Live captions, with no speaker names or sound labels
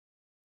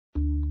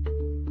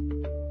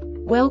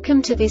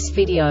Welcome to this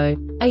video.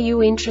 Are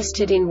you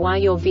interested in why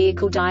your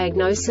vehicle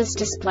diagnosis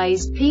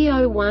displays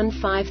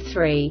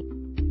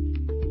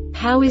P0153?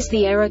 How is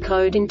the error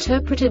code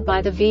interpreted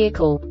by the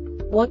vehicle?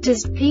 What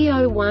does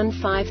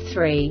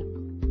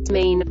P0153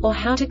 mean, or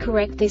how to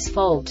correct this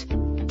fault?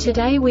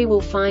 Today we will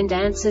find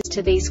answers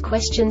to these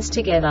questions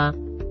together.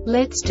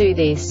 Let's do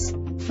this.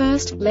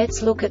 First,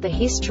 let's look at the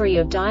history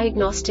of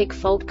diagnostic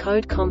fault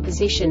code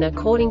composition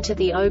according to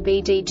the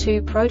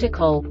OBD2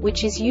 protocol,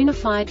 which is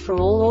unified for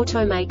all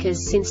automakers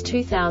since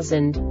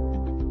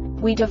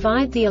 2000. We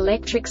divide the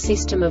electric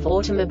system of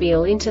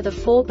automobile into the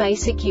four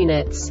basic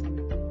units: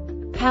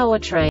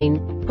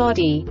 powertrain,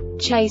 body,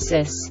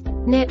 chassis,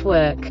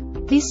 network.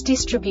 This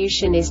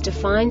distribution is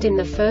defined in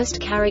the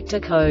first character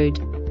code.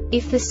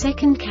 If the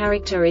second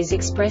character is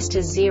expressed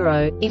as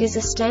 0, it is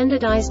a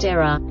standardized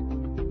error.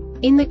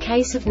 In the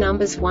case of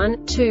numbers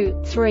 1,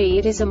 2, 3,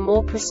 it is a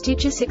more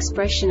prestigious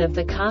expression of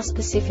the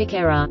car-specific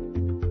error.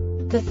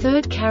 The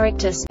third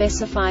character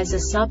specifies a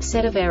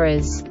subset of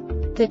errors.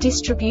 The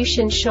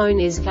distribution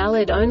shown is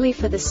valid only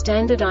for the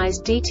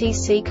standardized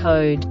DTC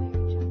code.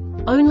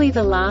 Only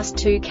the last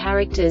two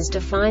characters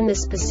define the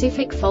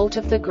specific fault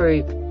of the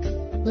group.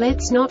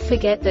 Let's not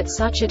forget that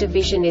such a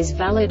division is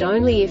valid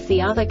only if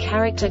the other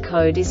character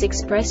code is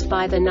expressed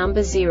by the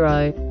number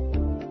 0.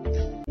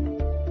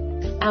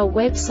 Our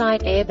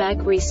website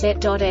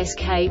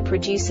airbagreset.sk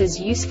produces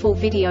useful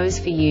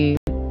videos for you.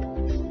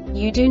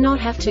 You do not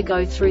have to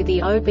go through the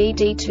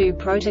OBD2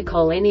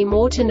 protocol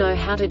anymore to know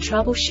how to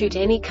troubleshoot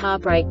any car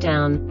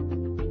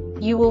breakdown.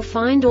 You will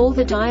find all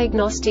the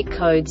diagnostic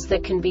codes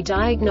that can be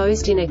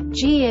diagnosed in a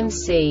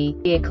GMC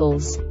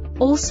vehicles.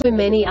 Also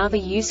many other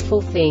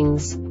useful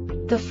things.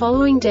 The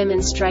following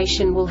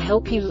demonstration will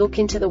help you look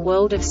into the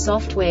world of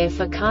software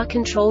for car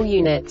control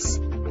units.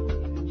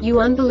 You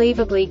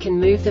unbelievably can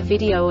move the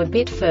video a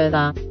bit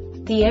further.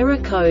 The error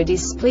code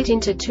is split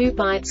into 2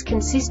 bytes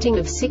consisting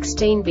of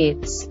 16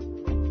 bits.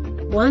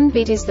 1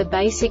 bit is the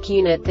basic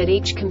unit that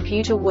each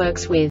computer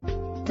works with.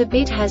 The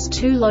bit has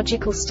 2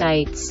 logical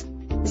states: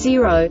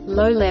 0,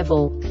 low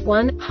level,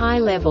 1, high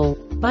level.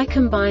 By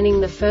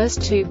combining the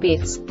first 2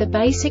 bits, the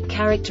basic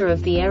character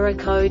of the error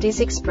code is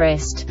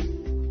expressed.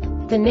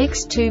 The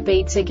next 2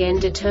 beats again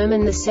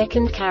determine the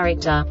second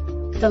character.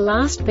 The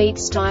last beat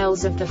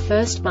styles of the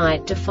first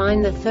byte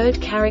define the third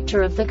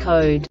character of the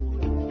code.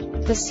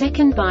 The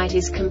second byte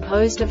is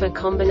composed of a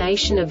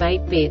combination of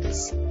 8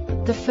 bits.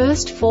 The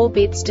first 4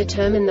 bits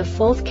determine the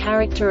fourth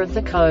character of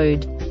the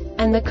code.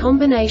 And the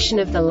combination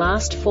of the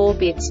last 4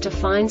 bits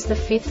defines the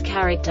fifth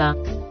character.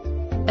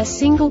 A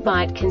single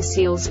byte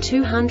conceals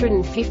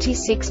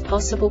 256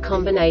 possible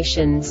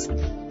combinations.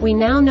 We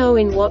now know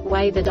in what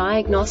way the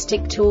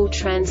diagnostic tool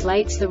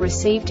translates the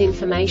received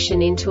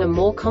information into a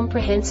more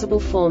comprehensible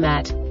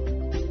format.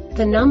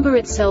 The number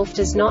itself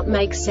does not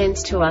make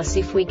sense to us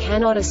if we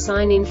cannot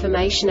assign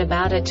information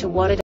about it to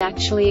what it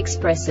actually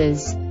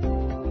expresses.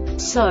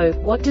 So,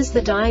 what does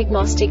the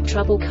Diagnostic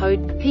Trouble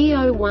Code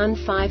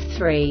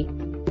P0153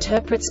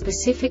 interpret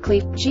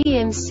specifically for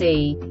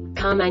GMC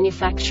car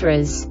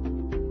manufacturers?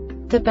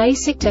 The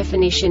basic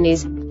definition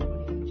is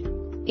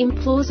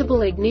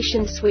implausible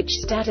ignition switch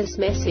status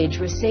message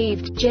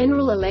received,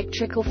 general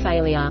electrical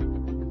failure.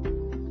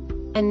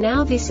 And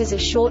now this is a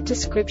short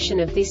description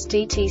of this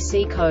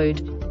DTC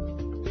code.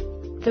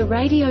 The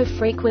radio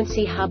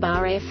frequency hub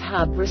RF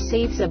hub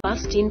receives a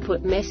bust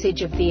input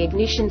message of the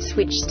ignition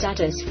switch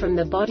status from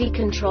the body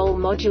control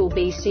module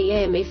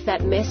BCM. If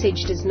that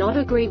message does not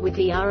agree with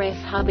the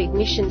RF hub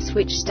ignition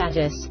switch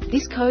status,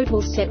 this code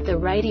will set the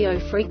radio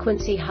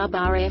frequency hub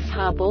RF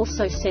hub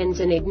also sends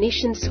an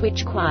ignition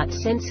switch quot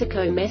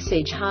Sensor&quot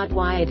message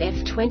hardwired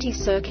F20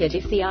 circuit.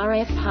 If the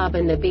RF hub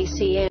and the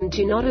BCM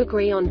do not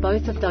agree on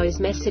both of those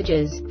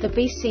messages, the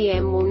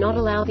BCM will not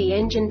allow the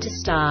engine to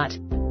start.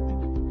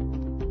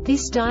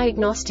 This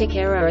diagnostic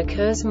error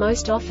occurs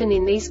most often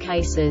in these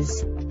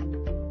cases: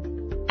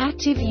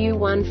 active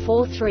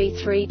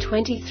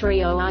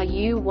U143323 OR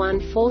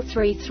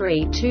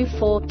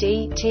U143324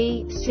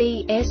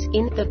 DTC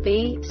in the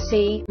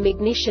B/C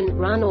ignition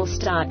run or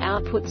start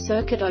output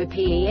circuit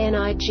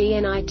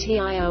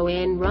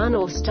OPENIGNITION run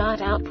or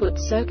start output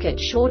circuit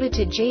shorted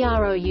to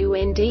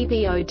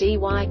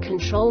GROUNDBODY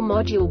control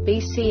module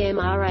BCM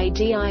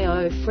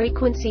RADIO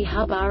frequency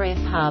hub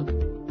RF hub.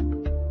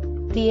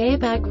 The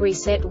Airbag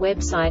Reset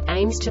website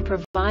aims to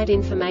provide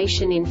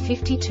information in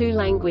 52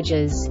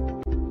 languages.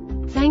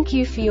 Thank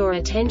you for your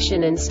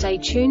attention and stay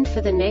tuned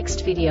for the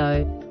next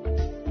video.